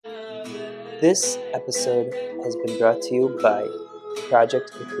This episode has been brought to you by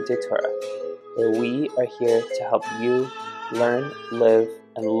Project Likkutei Torah, where we are here to help you learn, live,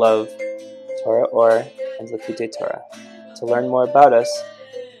 and love Torah Ohr and Likkutei Torah. To learn more about us,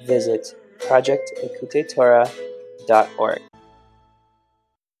 visit projectlikkuteitorah.org.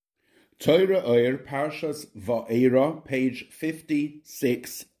 Torah Ohr, Parshas Va'era, page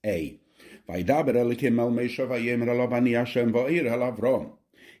 56a. וידבר אלקים אל משה ויאמר אליו אני השם ואעיר אל אברהם.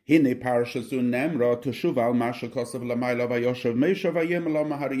 הנה פרשה זו נאמרה תשוב על מה שכתוב למעלה וישב משה ויאמר לו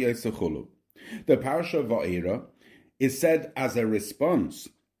מהריס וכו'. The parsha Va'era is said as a response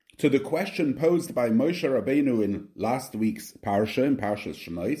to the question posed by Moshe Rabbeinu in last week's parsha, in Parshas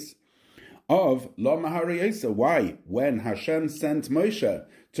Shmos, of Lo Mahariesa, why, when Hashem sent Moshe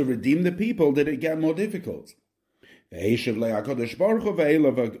to redeem the people, did it get more difficult? Now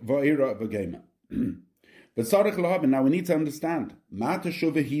we need to understand, why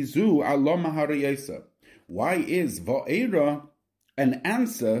is Va'era an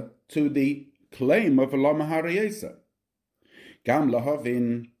answer to the claim of Lo Mahariesa?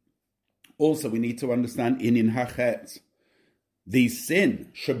 Also we need to understand in Hachet, the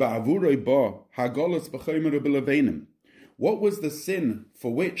sin, what was the sin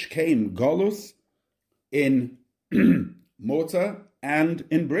for which came Golus in mortar and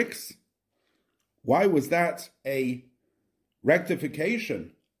in bricks? Why was that a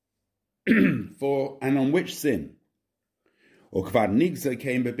rectification for, and on which sin? In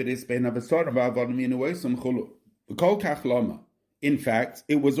fact,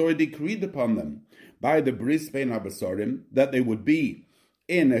 it was already decreed upon them by the Bris Ben Abasorim that they would be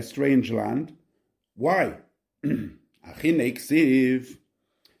in a strange land. Why? The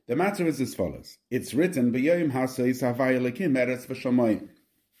matter is as follows. It's written,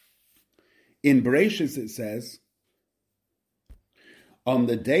 in Bereshis it says, on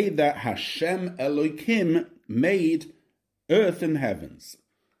the day that Hashem Elokim made earth and heavens.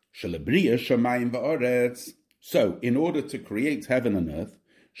 So, in order to create heaven and earth,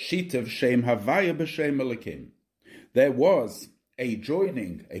 Shitav Shem Havaya B'Shem Elekim, there was a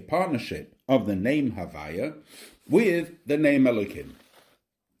joining, a partnership of the name Havaya with the name Elekim.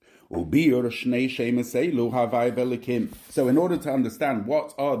 So, in order to understand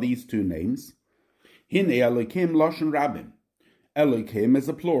what are these two names, Hine Elekim Loshen Rabim. Elekim is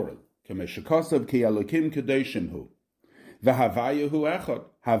a plural. Kameshakasav Ki Elekim Kadoshim Hu. V'Havaya Hu Echad.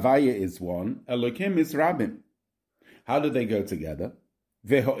 Havaya is one. Elekim is Rabim. How do they go together?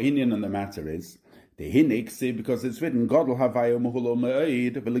 Veho'inyan, and the matter is, the hiniksi, because it's written, Godel Havaya Muhulo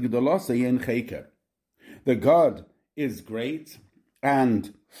Me'oid, Veligdolasa Yen Cheker. The God is great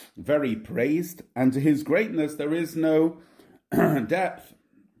and very praised, and to his greatness there is no depth.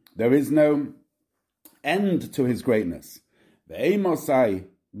 There is no end to his greatness. Ve'emosai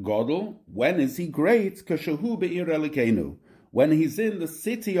Godel, when is he great? Kashahu Be'ir Elokeinu, when he's in the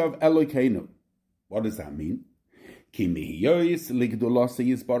city of Elokeinu. What does that mean?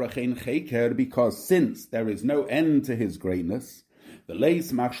 Because since there is no end to his greatness, the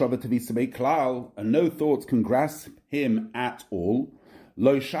leis klal, and no thoughts can grasp him at all,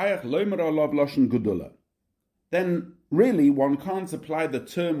 then really one can't apply the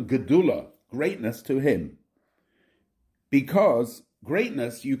term gedula, greatness, to him. Because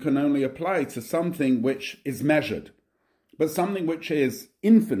greatness you can only apply to something which is measured, but something which is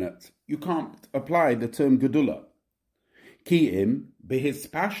infinite, you can't apply the term gedula.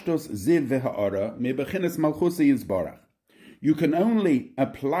 You can only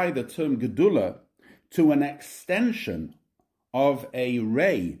apply the term gedula to an extension of a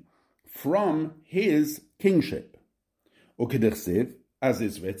ray from his kingship. As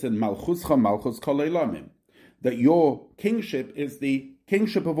is written, that your kingship is the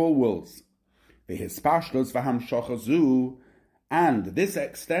kingship of all worlds. And this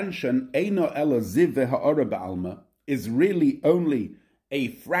extension, Eino Ela Ziv ve'ha'ara ba'alma, is really only a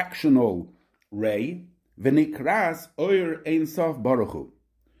fractional ray, v'nikras oir ein sof baruch hu,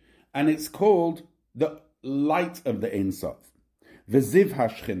 and it's called the light of the Ein Sof, v'ziv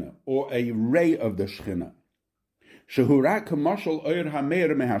hashchina, or a ray of the Shchina. Shehura k'moshel oir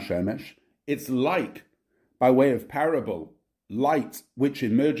hameir mehashemesh, it's like, by way of parable, light which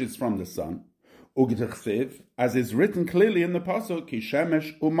emerges from the sun. Ugdechsiv, as is written clearly in the pasuk, ki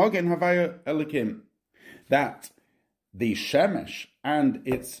shemesh u'mogen havaya elikim, that the shemesh and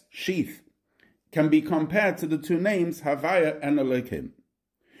its sheath can be compared to the two names Havaya and Elekim.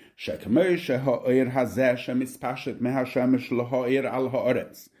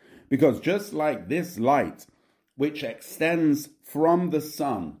 Because just like this light, which extends from the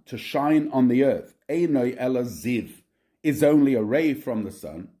sun to shine on the earth, Einoi Ela Ziv, is only a ray from the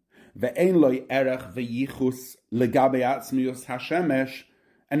sun. ve'ein loy erech ve'yichus legabe atzmius hashemesh,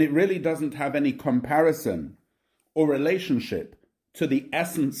 and it really doesn't have any comparison or relationship to the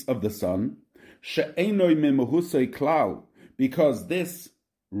essence of the sun, she'enoi mimuhusoi klal, because this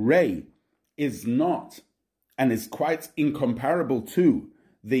ray is not and is quite incomparable to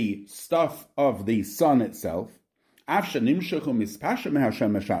the stuff of the sun itself,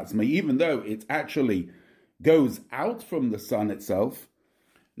 even though it actually goes out from the sun itself.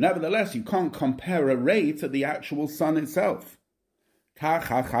 Nevertheless, you can't compare a ray to the actual sun itself. So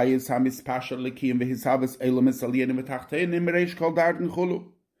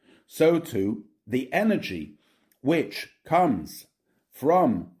too, the energy which comes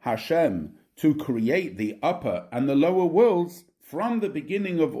from Hashem to create the upper and the lower worlds from the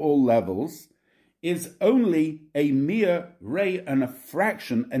beginning of all levels is only a mere ray and a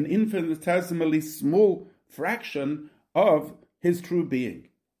fraction, an infinitesimally small fraction of his true being.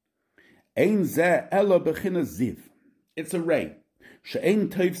 Ein zeh ela b'chinas ziv. It's a ray. She'ein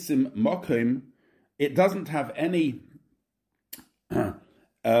tovsim mokim. It doesn't have any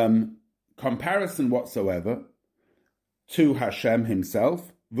comparison whatsoever to Hashem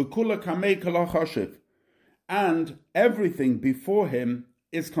himself. V'kula kamei kala choshev. And everything before him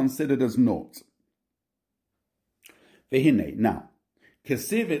is considered as naught. V'hinei. Now,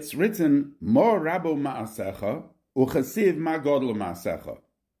 kesiv, it's written, Mo rabo ma'asecha, u'chesiv ma godlo ma'asecha.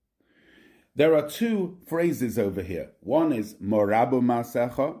 There are two phrases over here. One is Mo rabo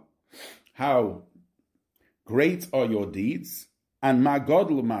ma'asecha, how great are your deeds, and ma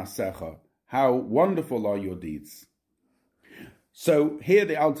godlo ma'asecha, how wonderful are your deeds. So here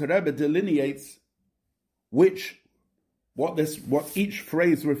the Alter Rebbe delineates what each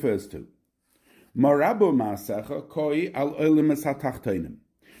phrase refers to. Marabu ma'asecha koi al olimus hatachtonim.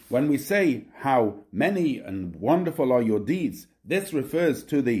 When we say how many and wonderful are your deeds, this refers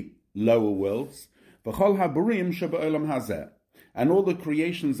to the lower worlds. V'chol haburim sheba'olam hazeh, and all the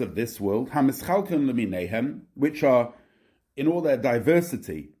creations of this world, hamischalkim leminehem, which are in all their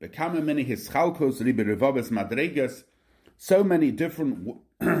diversity, bekama many hischalkos ribirivobes madregas, so many different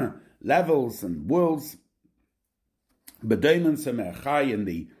levels and worlds, bedomen semechai, in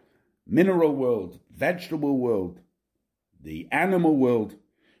the mineral world, vegetable world, the animal world,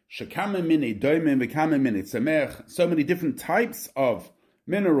 shekama mini domen v'kama mini semech, so many different types of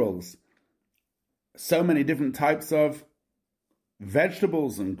minerals, so many different types of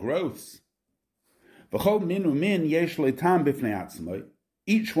vegetables and growths. V'chol minu min yesh lo tam b'fnei atzmoi,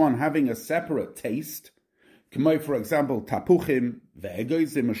 each one having a separate taste. K'moi, for example, tapuchim,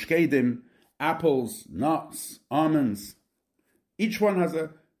 ve'egoizim, ushkedim, apples, nuts, almonds. Each one has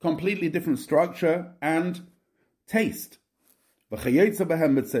a completely different structure and taste.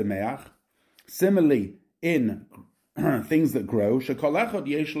 Similarly, in things that grow,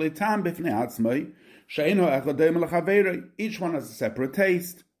 each one has a separate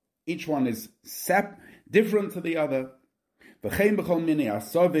taste. Each one is different to the other.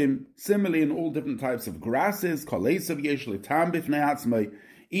 Similarly, in all different types of grasses,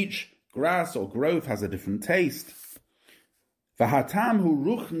 each grass or growth has a different taste. Now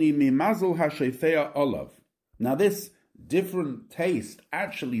this different taste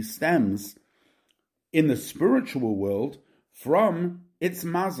actually stems in the spiritual world from its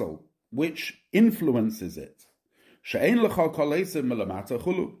mazel, which influences it.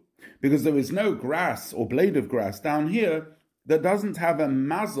 Because there is no grass or blade of grass down here that doesn't have a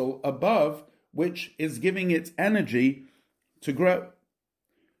mazel above, which is giving it energy to grow.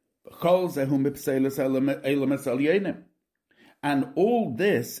 And all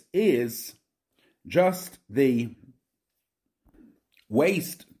this is just the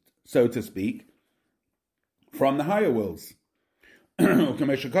waste, so to speak, from the higher worlds.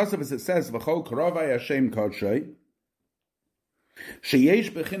 As it says,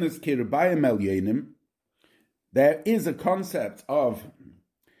 there is a concept of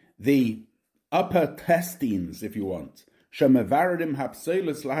the upper testines, if you want.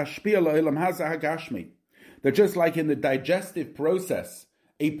 That just like in the digestive process,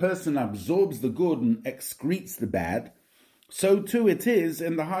 a person absorbs the good and excretes the bad, so too it is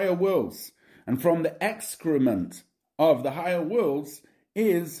in the higher worlds. And from the excrement of the higher worlds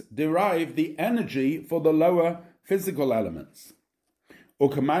is derived the energy for the lower physical elements.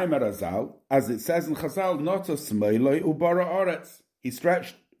 As it says in Chazal, he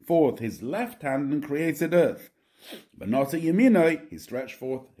stretched forth his left hand and created earth. But not a Yeminoi, he stretched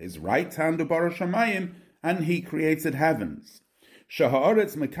forth his right hand, Ubara Shamayim, and he created heavens. The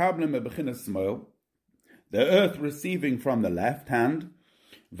earth receiving from the left hand,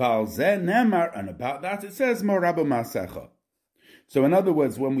 and about that it says, So in other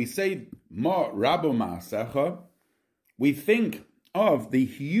words, when we say Ma Rabo Ma'asecha, we think of the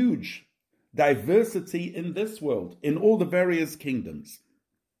huge diversity in this world, in all the various kingdoms,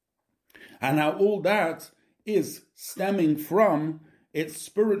 and how all that is stemming from its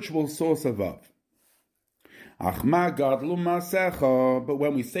spiritual source of Vav. Ach ma gadlu ma'asecha, but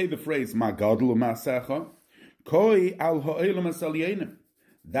when we say the phrase ma gadlu ma'asecha, koi al ha'olam ha'salyenim,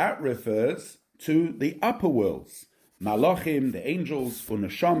 that refers to the upper worlds, malachim, the angels,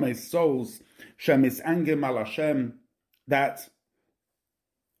 u'neshames, souls, shemis angem al Hashem, that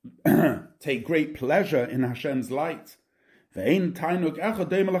take great pleasure in Hashem's light. Ve'ein tainuk echad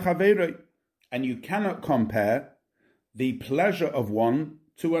doime l'chaveroi, and you cannot compare the pleasure of one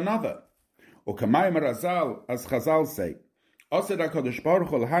to another. Or Kamayim Razal, as Chazal say, Osed HaKadosh Baruch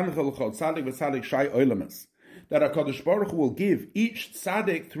Hu l'hanchel l'chol tzadik v'tzadik shai olamas, that HaKadosh Baruch Hu will give each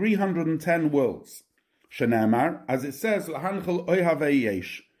tzaddik 310 worlds. Shenemar, as it says, l'hanchel oihavei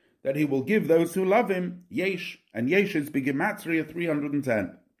yesh, that he will give those who love him yesh, and yesh is begematria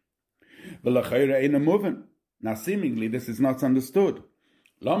 310. V'lachayra ein amuven. Now seemingly this is not understood.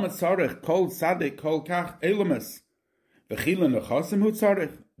 Lama tzarech kol tzaddik kol kach olamas. V'chila nechasim hu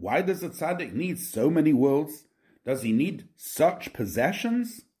tzarech. Why does a tzaddik need so many worlds? Does he need such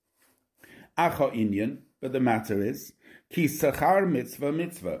possessions? Acha inyan, but the matter is, ki sachar mitzvah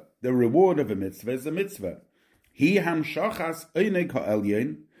mitzvah. The reward of a mitzvah is a mitzvah. Hi hamshachas einek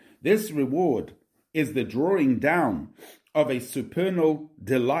ha'elyon. This reward is the drawing down of a supernal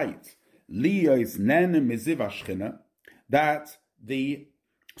delight, liyos nen miziv hashchina, that the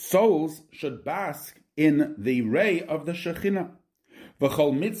souls should bask in the ray of the Shekhinah.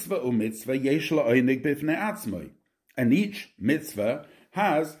 V'chol mitzvah u'mitzvah yesh la'oinig b'fnei atzmoi. And each mitzvah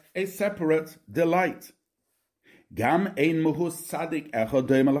has a separate delight. Gam ein muhus tzadik echad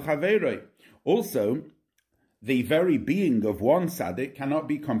doime l'chaveroi. Also, the very being of one tzaddik cannot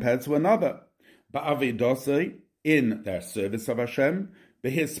be compared to another. Ba'avidosei, in their service of Hashem,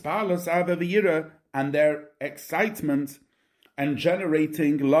 b'hispalos ava v'yira, and their excitement and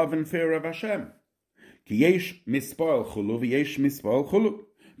generating love and fear of Hashem. Because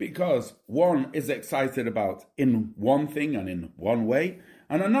one is excited about in one thing and in one way,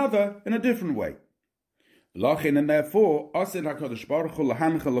 and another in a different way. And therefore,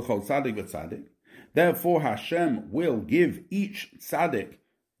 therefore Hashem will give each tzaddik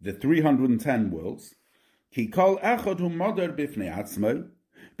the 310 worlds,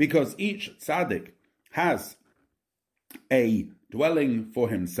 because each tzaddik has a dwelling for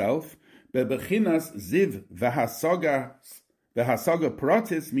himself, bebechinas ziv v'hasaga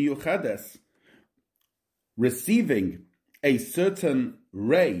pratis miyuchades, receiving a certain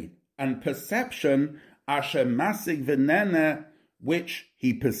ray and perception, asher masig v'nene, which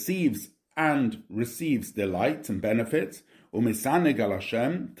he perceives and receives delight and benefit, umisanig al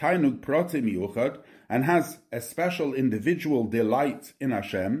Hashem, tainug pratim miyuchad, and has a special individual delight in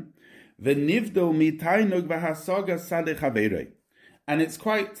Hashem, v'nivdol mi tainug v'hasaga sadech haverei, and it's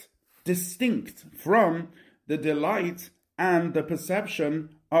quite distinct from the delight and the perception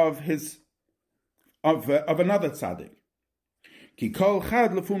of another tzaddik. Ki kol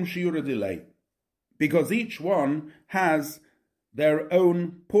chad lefum shiura delay, because each one has their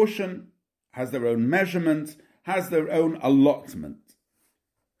own portion, has their own measurement, has their own allotment.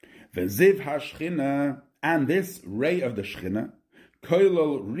 V'ziv hashchina, and this ray of the Shechina,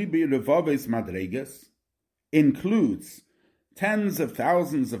 koilol ribi revaves madregas, includes tens of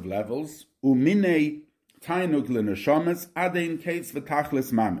thousands of levels, umine tainug l'neshamas adein kates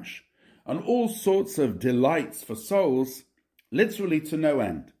v'tachlis mamish, and all sorts of delights for souls, literally to no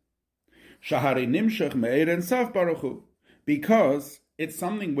end. Shahari nimshach me'er en saf baruch hu, because it's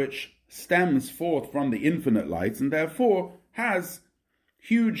something which stems forth from the infinite light, and therefore has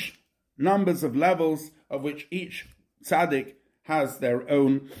huge numbers of levels of which each tzaddik has their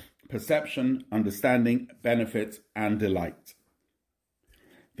own perception, understanding, benefit, and delight.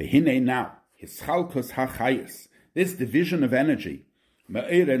 V'hinei now, hischalkus hachayis, this division of energy,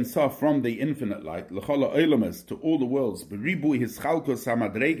 me'er en sof, from the infinite light, l'chol ha'olamas, to all the worlds, b'ribui hischalkus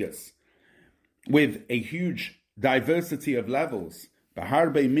hamadregas, with a huge diversity of levels,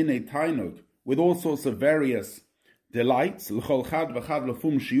 b'harbe minei tainug, with all sorts of various delights, l'chol chad v'chad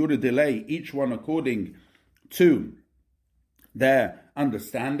l'fum shiura delay, each one according to their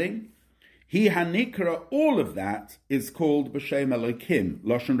understanding. He hanikra, all of that is called b'shem Elokim,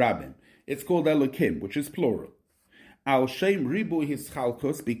 Lashon Rabim. It's called Elokim, which is plural. Al shem ribu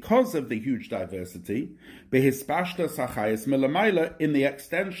hischalkus, because of the huge diversity, behispashtas hachayis melamayla, in the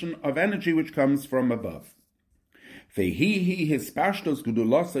extension of energy which comes from above. Vehihi hispashtos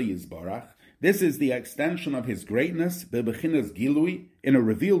gudulasa yizbarach, This is the extension of his greatness, bebechinas gilui, in a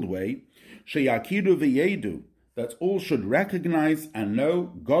revealed way, sheyakidu v'yedu, that all should recognize and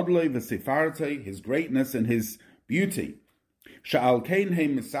know godloi v'sifarte, his greatness and his beauty. She'al kein he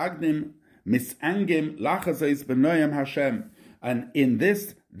misagnim misangim lachazes b'noyam Hashem, and in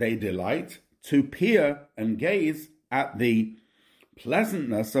this they delight to peer and gaze at the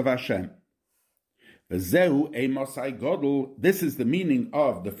pleasantness of Hashem. V'zehu emosai godel, this is the meaning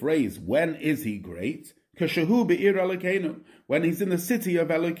of the phrase, when is he great? Kashehu be'ir Elokeinu, when he's in the city of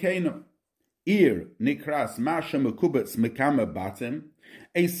Elokeinu. Ir nikras masha mekubetz mekama batim,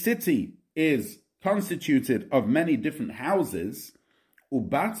 a city is constituted of many different houses,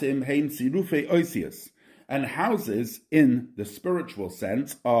 ubatim hein tzirufei oisius, and houses in the spiritual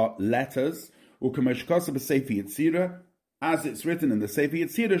sense are letters, ukameshkosa b'sefi yitzira, as it's written in the Sefer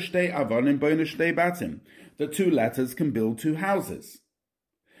Yetzirah, shtei avonim boine shtei batim, the two letters can build two houses.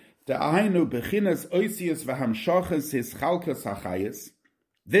 Da'ainu bechinas oisius v'hamshachas his chalkas hachayis,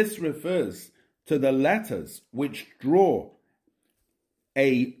 this refers to the letters which draw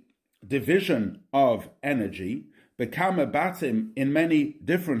a division of energy, bekama batim, in many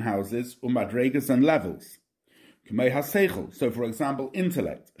different houses, umadregas and levels. K'mei haseichel, so for example,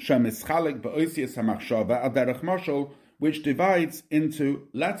 intellect, shemischalek be'oisius hamachshava aderech moshel, which divides into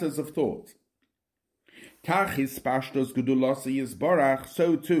letters of thought. Kachis pashtos gudulasi yisborach,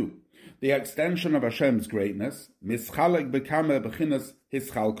 so too, the extension of Hashem's greatness, mischalek bekame bechinas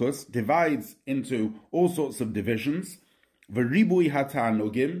hischalkus, divides into all sorts of divisions, v'ribui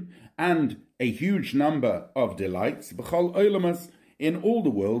hatanugim, and a huge number of delights, b'chol oilamas, in all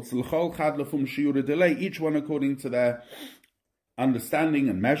the worlds, l'chol chad lefum shiura delay, each one according to their understanding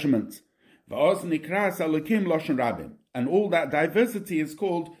and measurement. V'oz nikras Elekim loshen rabim, and all that diversity is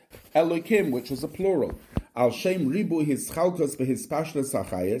called Elekim, which is a plural. Al shem ribu his chalkos v'his pashtas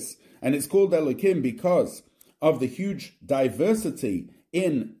hachayis, and it's called Elekim because of the huge diversity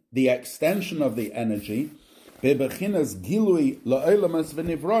in the extension of the energy, bebechinas gilui la'olamas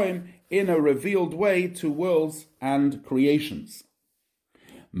v'nivroim, in a revealed way to worlds and creations.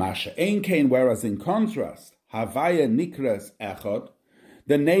 Masha ein kain, whereas in contrast, Havaya nikras echad,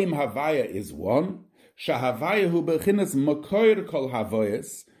 the name Havaya is one, Shahavaya hu bechinas makoir kol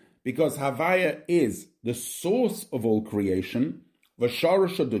havayas, because Havaya is the source of all creation,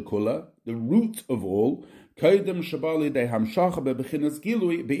 v'sharasha dekula, the root of all, koidem shabali de hamshacha bebechinas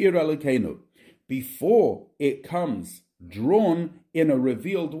gilui be'ir Elokeinu, before it comes drawn in a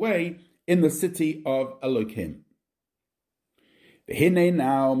revealed way in the city of Elokim. V'hinei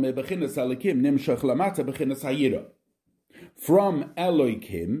now me bechinas Elokim nimshach lamata bechinas hayira. From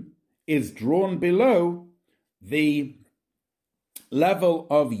Elokim is drawn below the level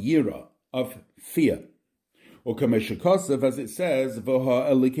of yira, of fear. Or kameshikosav, as it says, v'ha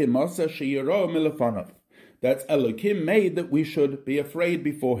Elokim asa sheyiro milafanav, that Elokim made that we should be afraid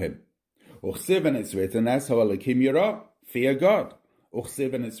before him. Uchsiv, and it's written as ha Elokim yira, fear God.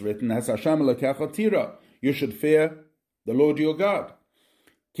 Uchsiv, and it's written as Hashem Elokecha tira, you should fear the Lord your God.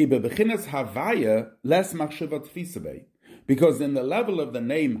 Ki bebechinas havaya les machshavat fisabei, because in the level of the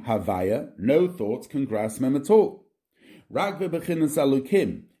name Havaya, no thoughts can grasp him at all. Rag bebechinas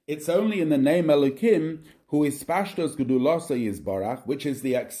Elokim, it's only in the name Elokim, who is pashtos gedulasa yizbarach, which is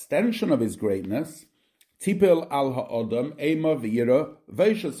the extension of his greatness, tipil al ha'odam ema v'yira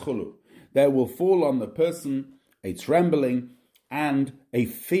v'eshas chulu, there will fall on the person a trembling and a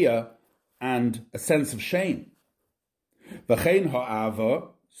fear and a sense of shame. V'chein ha'ava,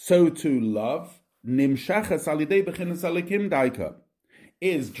 so too love, nimshachas alidei bechinas Elokim daika,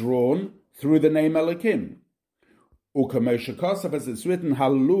 is drawn through the name Elokim. Ukameshakasav, as it's written,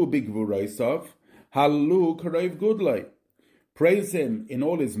 Hallelu bigvureisav, Hallelu karev gudlei. Praise him in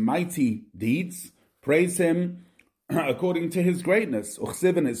all his mighty deeds. Praise him according to his greatness.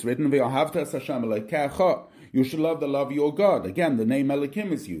 Uchsiv, and it's written, V'ahavtas Hashem Elokecha, you should love the love of your God. Again, the name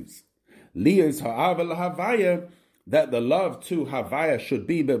Elokim is used. Liyos ha'ava l'havaya, that the love to Havaya should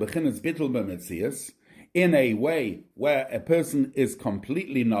be bebechinas bittul b'metzias, in a way where a person is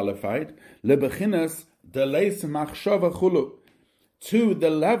completely nullified, lebechinas deleis machshava chulu, to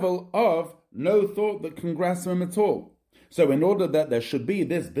the level of no thought that can grasp him at all. So in order that there should be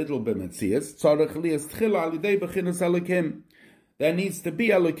this bittul b'metzias, tzarech liyas tchila alidei bechinas Elokim, there needs to be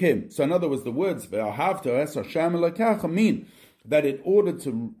Elokim. So in other words, the words ve'ahavta es Hashem Elokecha mean that in order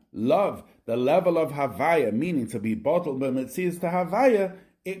to love the level of Havaya, meaning to be bottled b'metzias to Havaya,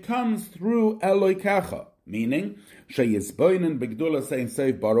 it comes through Elokecha, meaning sheyisboinen begdula sein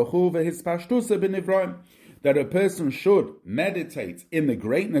seif baruch hu v'hispashtusa b'nivroim, that a person should meditate in the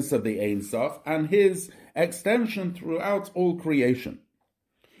greatness of the Ein Sof and his extension throughout all creation.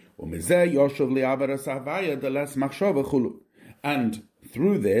 And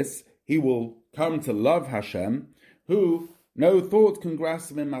through this, he will come to love Hashem, who no thought can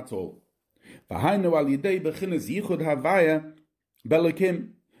grasp him at all. And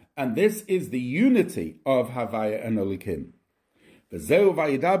this is the unity of Havaya and Elikim.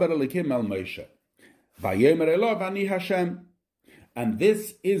 And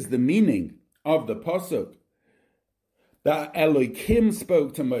this is the meaning of the pasuk that Elohim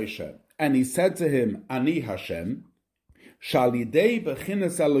spoke to Moshe, and he said to him, Ani Hashem, Shalidei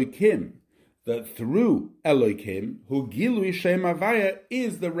b'chinas Elohim, that through Elohim, who Gilui Shem Havaya,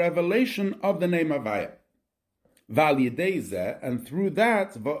 is the revelation of the name Havaya. V'al Zeh, and through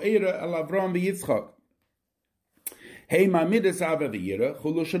that, V'eira el Avram v'Yitzchak. Heima midas Ava v'Yira,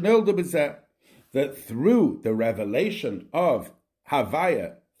 Chulu Shaneldu b'Zeh, that through the revelation of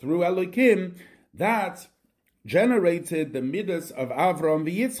Havaya, through Elohim, that generated the midas of Avram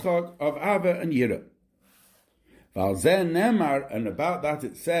v'Yitzchak, of Ava and Yira. V'al Zeh Nemar, and about that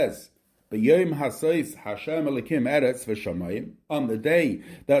it says, B'yom hasois Hashem Elohim eretz v'shamayim, on the day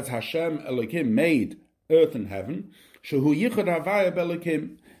that Hashem Elohim made earth and heaven, shehu yichud Havaya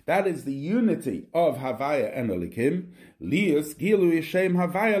b'Elohim, that is the unity of Havaya and Elikim, lius gilu Shem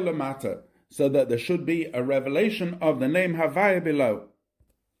Havaya lamata, so that there should be a revelation of the name Havaya below.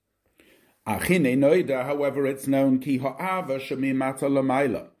 Achine noida, however, it's known ki ha'ava shemimata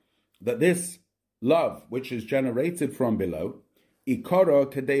lamayla, that this love which is generated from below, ikoro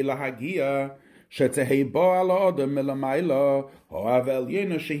kedei lahagia shetehei bo ala adam milamayla ha'ava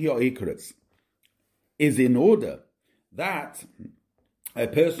elyena shehi ha'ikris, is in order that a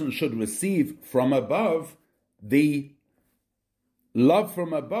person should receive from above the love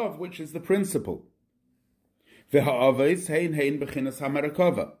from above, which is the principle.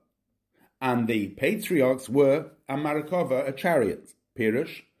 And the patriarchs were a Marakova, a chariot.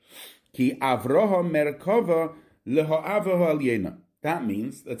 Pirush, ki Avraham Marakova leho'avahu alyena. That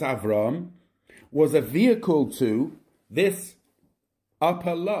means that Avram was a vehicle to this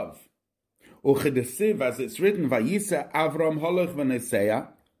upper love. Uchedesiv, as it's written, Vayisa Avram holach v'neseya,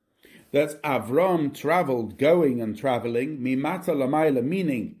 that Avram traveled, going and traveling, mimata lamayla,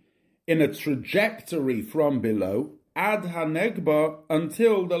 meaning in a trajectory from below, ad ha-negba,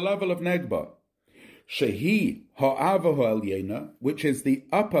 until the level of negba. Shehi ha'avahu alyena, which is the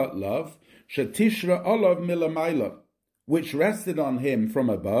upper love, shetishra olav milamayla, which rested on him from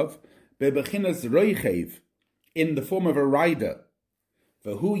above, bebechinas roichev, in the form of a rider.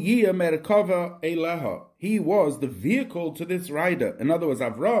 V'hu yiyah merkava eleha, he was the vehicle to this rider. In other words,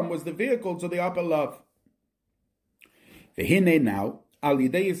 Avram was the vehicle to the upper love. V'hine now, al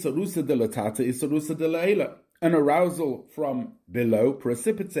yidei isarusa de latata isarusa de laela, an arousal from below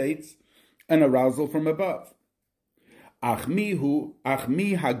precipitates an arousal from above. Achmi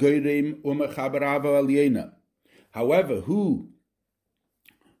hagoyrim u'mechaberava alyena. However, who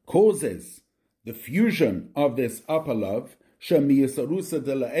causes the fusion of this upper love, shemiyasarusa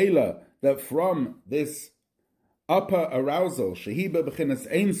de laela, that from this upper arousal, shehiba b'chinas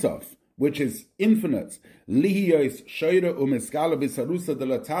einsof, which is infinite, lihiyos shoyra u'miskala v'sarusa de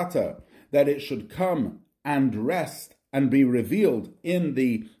latata, that it should come and rest and be revealed in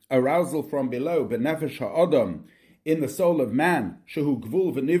the arousal from below, b'nefesh ha'adam, in the soul of man, shehu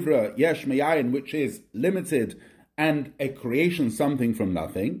gvul v'nivra yesh me'ayin, which is limited and a creation, something from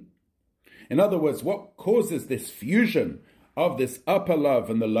nothing. In other words, what causes this fusion of this upper love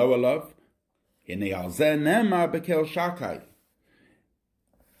and the lower love?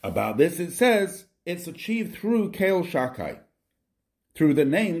 About this it says, it's achieved through Keil Shakai, through the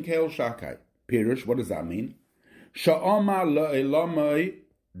name Keil Shakai. Pirush, what does that mean? Sha'ama la'elamai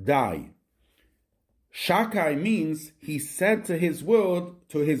dai. Shakai means he said to his world,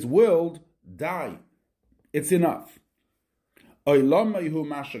 die. It's enough. When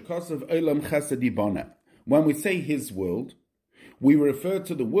we say his world, we refer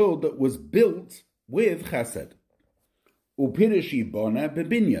to the world that was built with chesed. Upirish yibona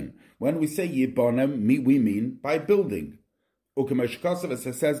bebinyan. When we say yibona, we mean by building. As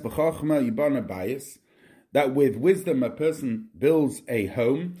it says, b'chachma yibona bayis, that with wisdom a person builds a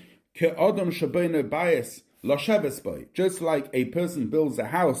home. Ke'odam shabona bayis lasheves boy, just like a person builds a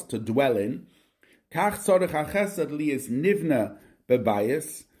house to dwell in. Kach tzorech hachesed liyis nivna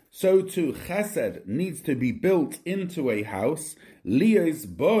bebayis. So too, chesed needs to be built into a house, liyos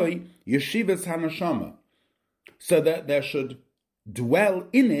boy yeshivas hanashama, so that there should dwell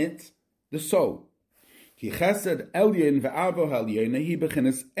in it the soul. Ki chesed elyon ve'avo elyon hi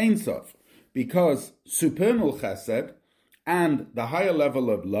bechinas einsof, because supernal chesed and the higher level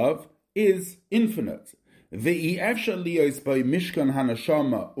of love is infinite. Ve'i efshar liyos by mishkan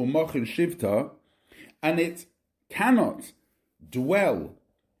hanashama umochin shivta, and it cannot dwell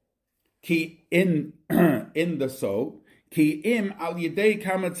ki in the soul, ki im al yedei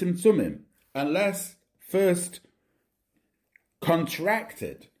kama tzimtzumim, unless first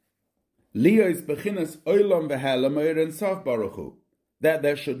contracted, liyos bechinas olam v'helam oir en sof baruch hu, that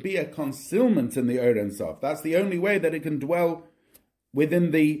there should be a concealment in the oir en sof. That's the only way that it can dwell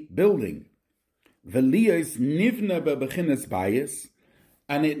within the building. V'liyos nivna bechinas bayis,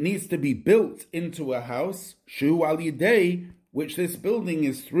 and it needs to be built into a house, shu al yedei, which this building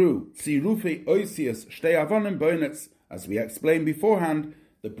is through tzirufe oisius shtei avonim bonets, as we explained beforehand,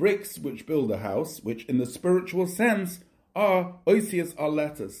 the bricks which build a house, which in the spiritual sense are oisius, are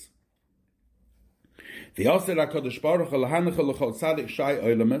letters. The Osir HaKadosh Baruch Hu l'hanachah l'chol tzadik shai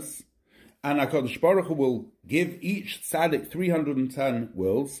olamas, and HaKadosh Baruch Hu will give each tzadik 310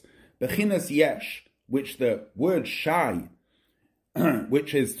 worlds, bechinas yesh, which the word shai,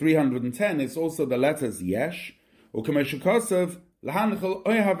 which is 310, is also the letters yesh, u'kameshukosov l'hanachah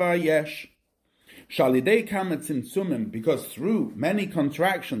oyhava yesh, shalidei kama tzimtzumim, because through many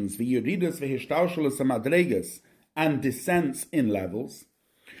contractions, v'yuridas v'hishtaushulus hamadregas, and descents in levels,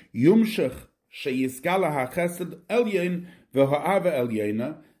 yumshach sheyizgala hachesed elyon v'ha'ava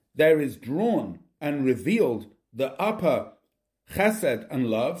elyona, there is drawn and revealed the upper chesed and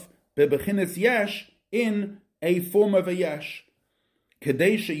love, bebechinas yesh, in a form of a yesh,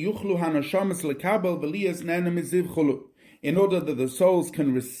 kedei sheyuchlu hanashamas lekabel v'liyas nena miziv chulu, in order that the souls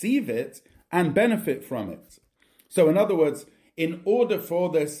can receive it and benefit from it. So in other words, in order for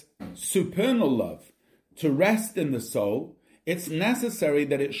this supernal love to rest in the soul, it's necessary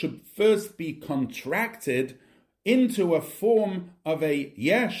that it should first be contracted into a form of a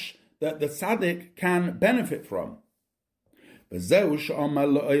yesh that the tzaddik can benefit from. And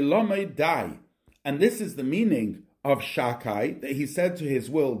this is the meaning of shakai, that he said to his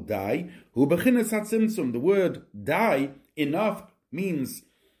will, die. The word die, enough, means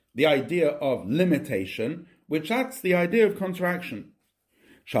the idea of limitation, which that's the idea of contraction.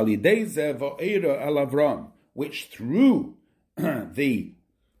 Which through the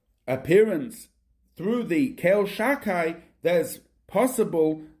appearance, through the Kel Shakai, there's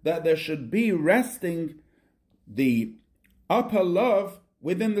possible that there should be resting the upper love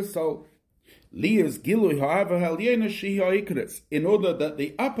within the soul. In order that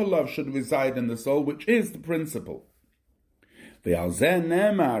the upper love should reside in the soul, which is the principle.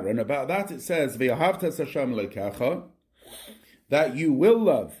 And about that it says, that you will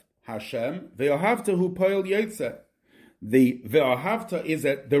love Hashem, ve'ahavtahu poel yetzer. The ve'ahavta is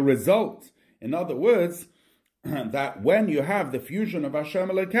the result. In other words, that when you have the fusion of Hashem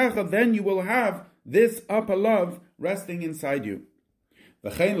Elokecha, then you will have this upper love resting inside you.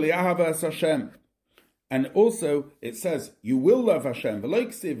 V'chein li'ahava es Hashem. And also it says, you will love Hashem, v'lo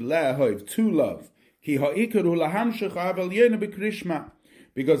ksiv le'ahov, to love. Ki ha'ikaru lahamshich avel yena b'krishma.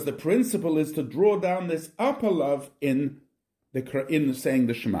 Because the principle is to draw down this upper love in saying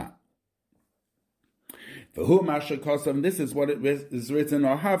the Shema. This is what it is written,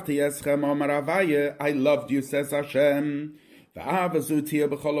 I loved you, says Hashem.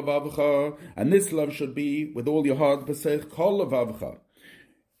 And this love should be with all your heart,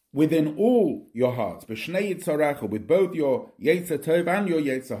 within all your hearts, with both your Yetzer Tov and your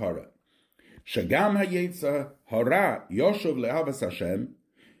Yetzer Hara. Shagam ha-Yetzer Hara yoshuv le'avas Hashem,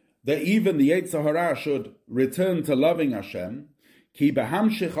 that even the Yetzer Hara should return to loving Hashem, ki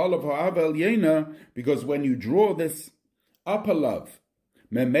behamshich olav ha'ava elyena, because when you draw this upper love,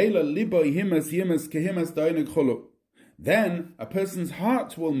 memela libo himas kehimas dainig chulu, then a person's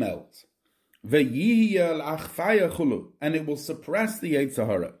heart will melt, ve'yihya l'achfaya chulu, and it will suppress the Yetzer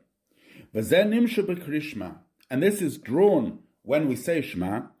Hara. V'zeh nimshu b'krishma, and this is drawn when we say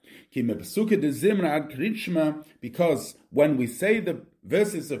Shema, ki mepesuke de zimra ad krishma, because when we say the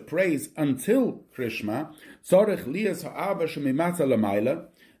verses of praise until Krishma, Tzorech liyas ha'ava shemimata l'mayla,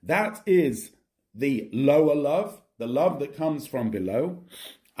 that is the lower love, the love that comes from below.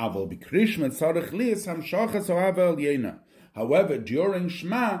 Aval b'krishma tzorech liyas hamshachas ha'ava elyena. However, during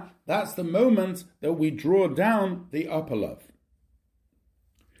Shema, that's the moment that we draw down the upper love.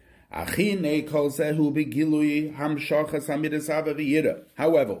 However,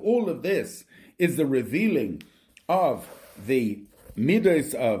 all of this is the revealing of the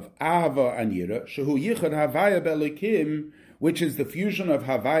midos of Ahava and Yira, shehu yichud Havaya b'Elikim, which is the fusion of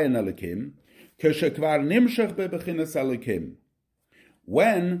Havaya and Elikim, k'shekvar nimshach bebechinas Elikim,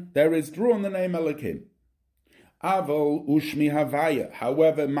 when there is drawn the name Elikim. Avol ushmi Havaya.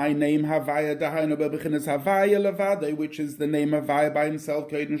 However, my name Havaya dahainu bebechinas Havaya levade, which is the name Havaya by himself,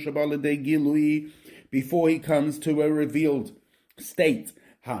 koden shabalidei gilui before he comes to a revealed state.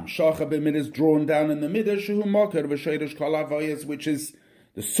 Hamshacha b'mid is drawn down in the middle, shehu moker v'sheiresh kol havayas, which is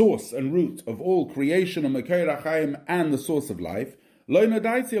the source and root of all creation, and mekoyer hachayim, and the source of life. Lo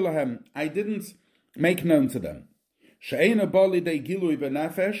nadaiti lahem, I didn't make known to them. She'ena bali de gilui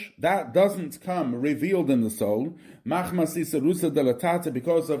b'nefesh, that doesn't come revealed in the soul. Machmas isarusa delatata,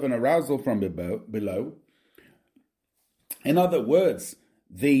 because of an arousal from below. In other words,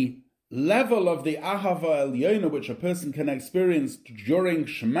 the level of the ahava elyona which a person can experience during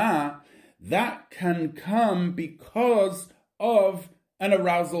Shema, that can come because of an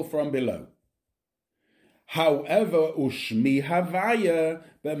arousal from below. However, ushmi havaya,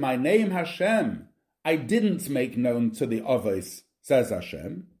 but my name Hashem, I didn't make known to the others, says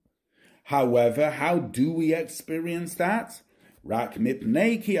Hashem. However, how do we experience that? Rak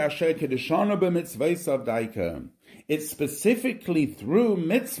mipnei ki asher kedeshana b'mitzvos avdaika. It's specifically through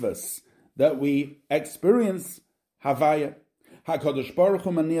mitzvahs that we experience Havaya. HaKadosh Baruch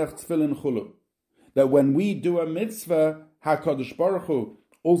Hu maniach tefillin chulu. That when we do a mitzvah, HaKadosh Baruch Hu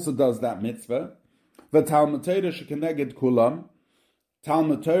also does that mitzvah. V'Talmud Torah shekeneged kulam.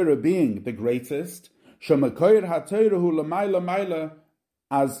 Talmud Torah being the greatest. Shemakoyer HaTorah hu l'mayla mayla,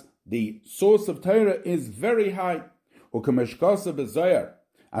 as the source of Torah is very high. U'kameshkasa b'zoyar,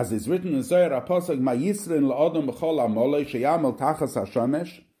 as is written in Zohar HaPosag, Ma Yisrin la'odom b'chol amolei sheyamel tachas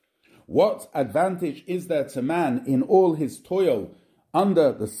hashamesh. What advantage is there to man in all his toil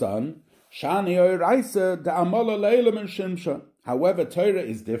under the sun? Shani oiraisa da'amola le'elam and shimsha. However, Torah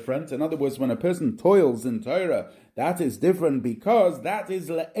is different. In other words, when a person toils in Torah, that is different because that is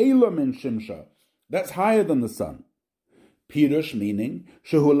le'elam and shimsha. That's higher than the sun. Pirush meaning,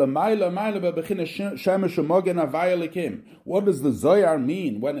 what does the Zohar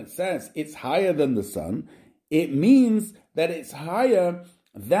mean when it says it's higher than the sun? It means that it's higher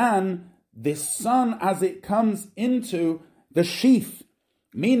than the sun as it comes into the sheath,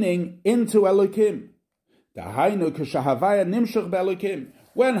 meaning into Elokim. When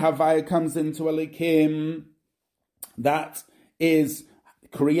Havaya comes into Elikim, that is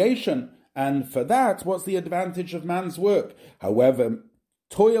creation. And for that, what's the advantage of man's work? However,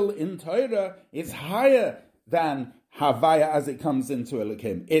 toil in Torah is higher than Havaya as it comes into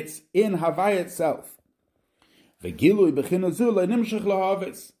Elikim. It's in Havaya itself.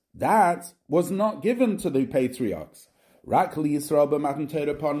 That was not given to the patriarchs. That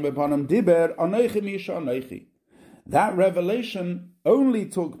revelation only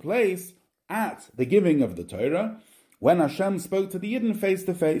took place at the giving of the Torah, when Hashem spoke to the Yidden face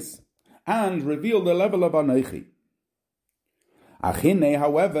to face and revealed the level of Anochi.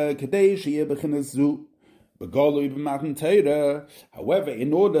 However,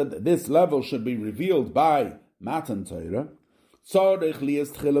 in order that this level should be revealed by Matan Torah,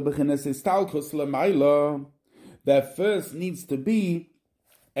 there first needs to be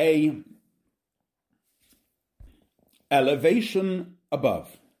a elevation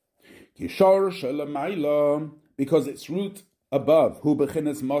above. Because its root above, hu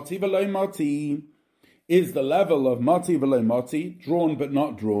bechinas mati v'loi mati, is the level of mati v'loi mati, drawn but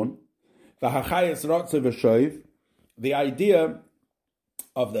not drawn. V'hachayas rotze v'shoiv, the idea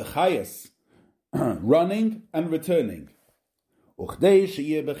of the chayas running and returning. Uchdei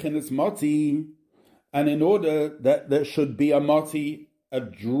sheyeh bechinas mati, and in order that there should be a mati, a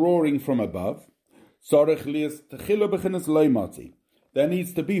drawing from above, sorech lias techila bechinas loi mati. There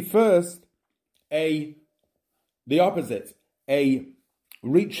needs to be first the opposite, a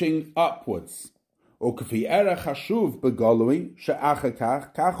reaching upwards.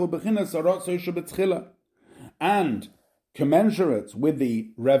 And commensurate with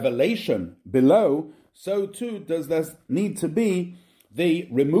the revelation below, so too does there need to be the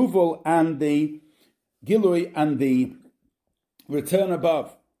removal and the gilui and the return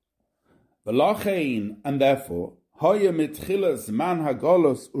above. And therefore,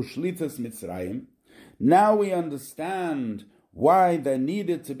 now we understand why there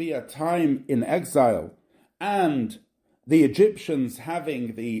needed to be a time in exile and the Egyptians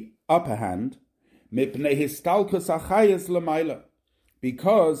having the upper hand, because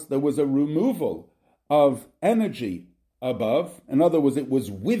there was a removal of energy above. In other words, it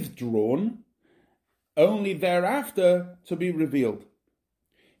was withdrawn, only thereafter to be revealed.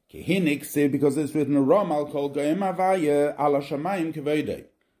 Because it's written,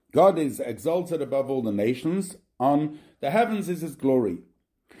 God is exalted above all the nations, on the heavens is his glory.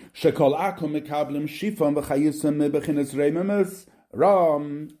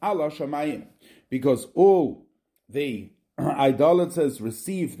 Because all the idolaters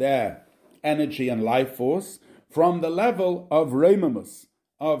receive their energy and life force from the level of Reimamus,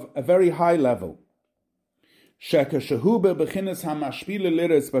 of a very high level.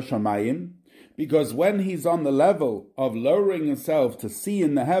 because when he's on the level of lowering himself to see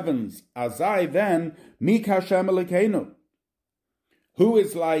in the heavens, azai then, mik Hashem Elokeinu, who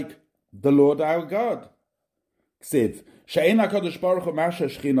is like the Lord our God. Ksiv, she'ein HaKadosh Baruch Hu masha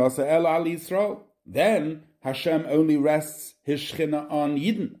shchinasa el al Yisrael, then Hashem only rests his Shechina on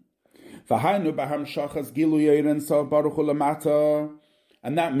Yidden. V'hainu b'ham shachas gilu yoren sof Baruch Hu lamata,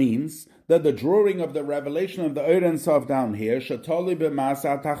 and that means that the drawing of the revelation of the Ohr Sof down here, shetoli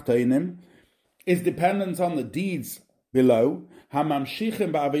b'masa tachtoinim, is dependent on the deeds below,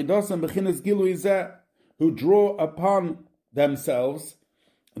 hamamshichim ba'avidosam b'chinas gilu izeh, who draw upon themselves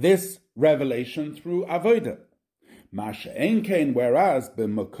this revelation through avodah. Masha enkein, whereas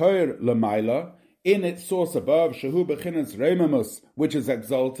b'makoir l'mayla, in its source above, shehu b'chinas reimamus, which is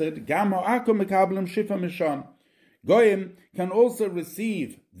exalted, gam ha'akum mekablim shifa misham. Goyim can also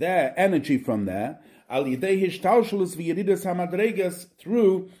receive their energy from there, al yidei hishtalshelus v'yeridas hamadregas,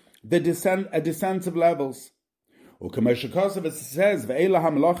 through the descent of levels. U'kameshakosov, it says, ve'ela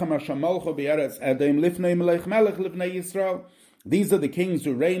hamlochem hashamalcho b'yeretz Edom lifnei melech melech lifnei Yisrael. These are the kings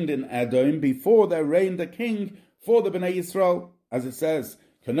who reigned in Edom before there reigned a king for the Bnei Yisrael, as it says,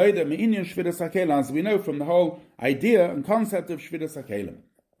 as we know from the whole idea and concept of Shviras HaKelim.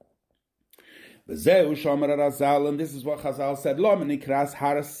 And this is what Chazal said,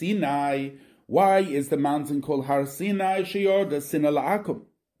 Har Sinai. Why is the mountain called Har Sinai?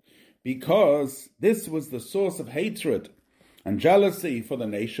 Because this was the source of hatred and jealousy for the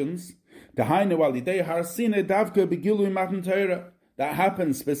nations. That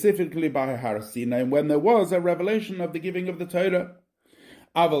happened specifically by Har Sinai when there was a revelation of the giving of the Torah.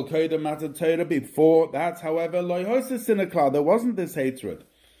 Before that, however, there wasn't this hatred.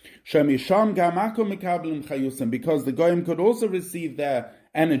 Because the Goyim could also receive their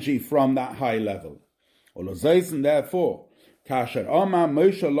energy from that high level.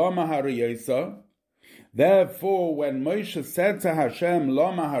 Therefore, when Moshe said to Hashem,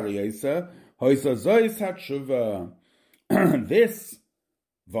 Lama Hariyesa, this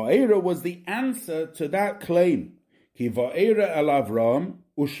Va'era was the answer to that claim. Ki Va'era el Avram,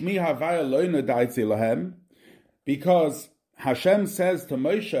 Ushmi Havaya Loina Daitzi Lahem, because Hashem says to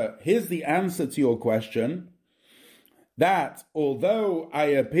Moshe, here's the answer to your question, that although I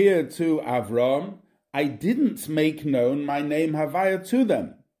appeared to Avram, I didn't make known my name Havaya to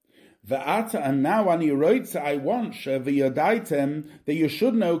them. Ve'ata, and now ani roitza, I want v'yodaitem, that you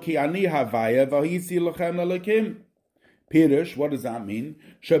should know ki ani Havaya v'hisi lochem Elekim. Pirush, what does that mean?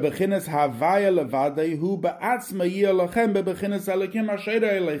 Shebechinas Havaya levadei hu be'atzma yeh lochem bebechinas Elekim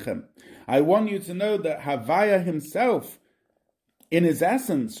asheira elechem. I want you to know that Havaya himself, in his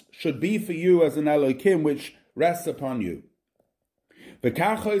essence, should be for you as an Elokim which rests upon you. That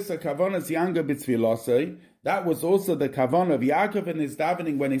was also the kavan of Yaakov in his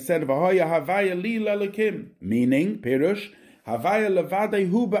davening when he said, V'hoya Havaya li Elokim, meaning, Pirush, Havaya levadei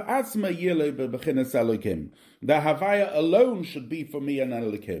hu be'atzma yeh bebechinas Elokim. The Havaya alone should be for me an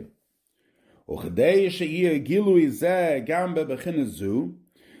Elokim. Uchedei she'yeh gilui zeh gam bebechinas zu.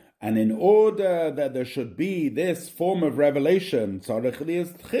 And in order that there should be this form of revelation, there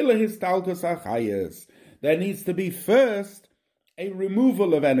needs to be first a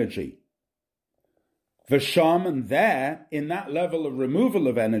removal of energy. V'sham, and there, in that level of removal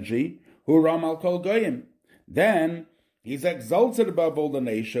of energy, Huram al kol goyim, then he's exalted above all the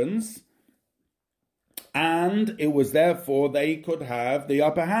nations, and it was therefore they could have the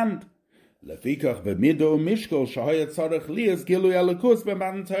upper hand. And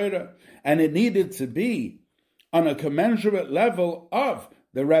it needed to be on a commensurate level of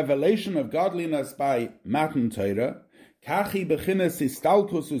the revelation of godliness by Matan Torah. So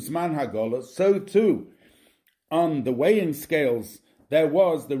too, on the weighing scales, there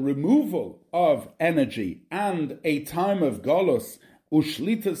was the removal of energy and a time of Golus,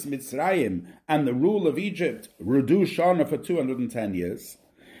 Ushlitas Mitzrayim, and the rule of Egypt, Rudu Shana, for 210 years.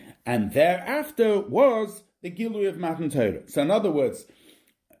 And thereafter was the Gilui of Matan Torah. So in other words,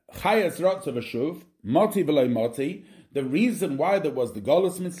 Chayas Rotzav Ashuv, Moti V'loi Moti, the reason why there was the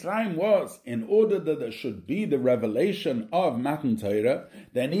Golus Mitzrayim was, in order that there should be the revelation of Matan Torah,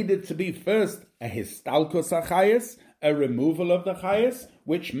 there needed to be first a Histalkos HaChayas, a removal of the Chayas,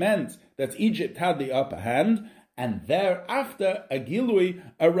 which meant that Egypt had the upper hand, and thereafter a Gilui,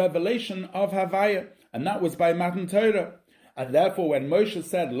 a revelation of Havaya, and that was by Matan Torah. And therefore, when Moshe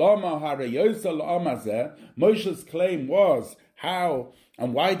said, Lama harayosa la'amazeh, Moshe's claim was, how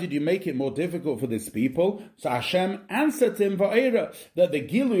and why did you make it more difficult for this people? So Hashem answered him, Va'era, that the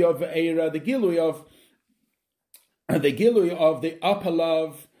Gilui of Va'era, the Gilui of the upper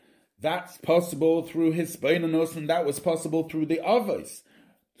love, That's possible through his Hisbonenus, and that was possible through the Avos.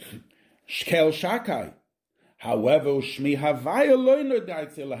 Shkel Shakai. However, Shmi Havaya Loino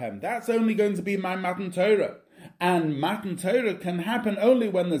Daitzilahem. That's only going to be my Matan Torah. And Matan Torah can happen only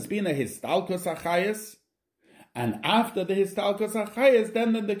when there's been a Histalkos Achayas. And after the Histalkos Achayas,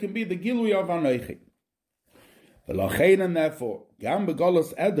 then there can be the Gilui of Anoichi. V'lachein, and therefore, Gam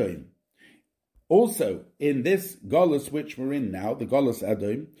Begolus Edom, also in this Golus which we're in now, the Golus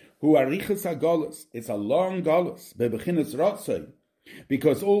Edom, Hu Arichas HaGolus, it's a long Golus, Bebechinas Rotzei,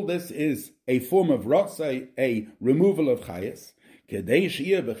 because all this is a form of Rotzei, a removal of Chayas, Kedei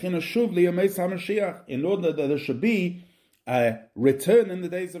Sh'iyah Bechinas Shuv Liyameis HaMashiach, in order that there should be a return in the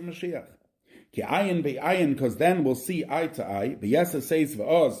days of Mashiach. Ki ayin be'ayin, because then we'll see eye to eye. B'yesa says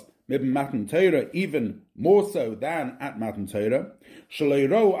v'oz, mib Matan Torah, even more so than at Matan Torah.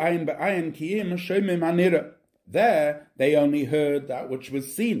 Shaloiro ayin be'ayin kiyim shomim anira. There, they only heard that which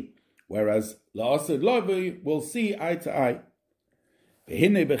was seen, whereas la'asad lavi will see eye to eye.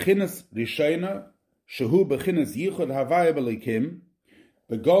 V'hine bechinas rishona, shehu bechinas yichud havaya b'likim,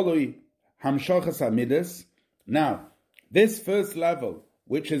 begolui hamshachas hamidas. Now, this first level,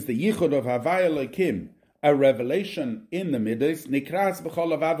 which is the Yichud of Havaya Lekim, a revelation in the Midas, Nikras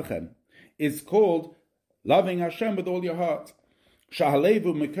B'chol Avavchem, is called loving Hashem with all your heart.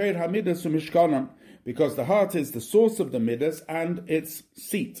 Shahalevu Mekeir HaMidas u'Mishkanam, because the heart is the source of the Midas and its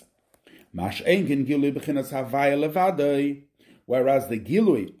seat. Mash Enkin Gilui B'chinas Havaya Levadai, whereas the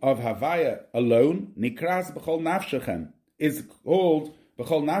Gilui of Havaya alone, Nikras B'chol Nafshechem, is called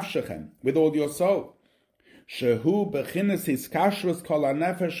B'chol Nafshechem, with all your soul. Shehu bechinas his kashrus kol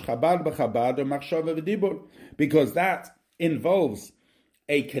hanefesh chabad b'chabad or machshava v'dibur, because that involves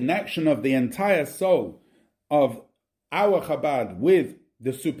a connection of the entire soul of our Chabad with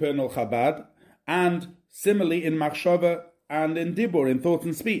the supernal Chabad, and similarly in machshava and in dibur, in thought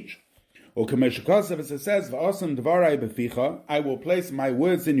and speech. Or kameshikosav, as it says, v'osam dvarai b'ficha, I will place my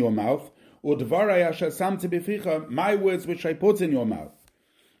words in your mouth, or dvarai asher samti b'ficha, my words which I put in your mouth.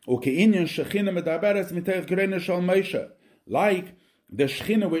 Like the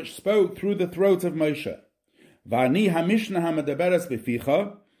Shechina which spoke through the throat of Moshe.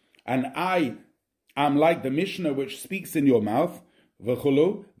 And I am like the Mishnah which speaks in your mouth. And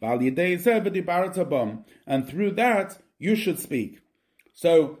through that you should speak.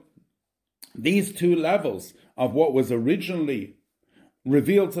 So these two levels of what was originally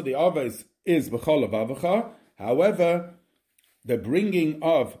revealed to the Avos is B'chol Avacha. However, the bringing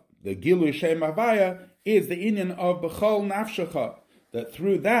of the Gilui Shem Havaya is the inyan of B'chol Nafshecha, that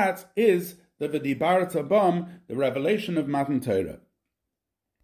through that is the V'dibarta Bam, the revelation of Matan Torah.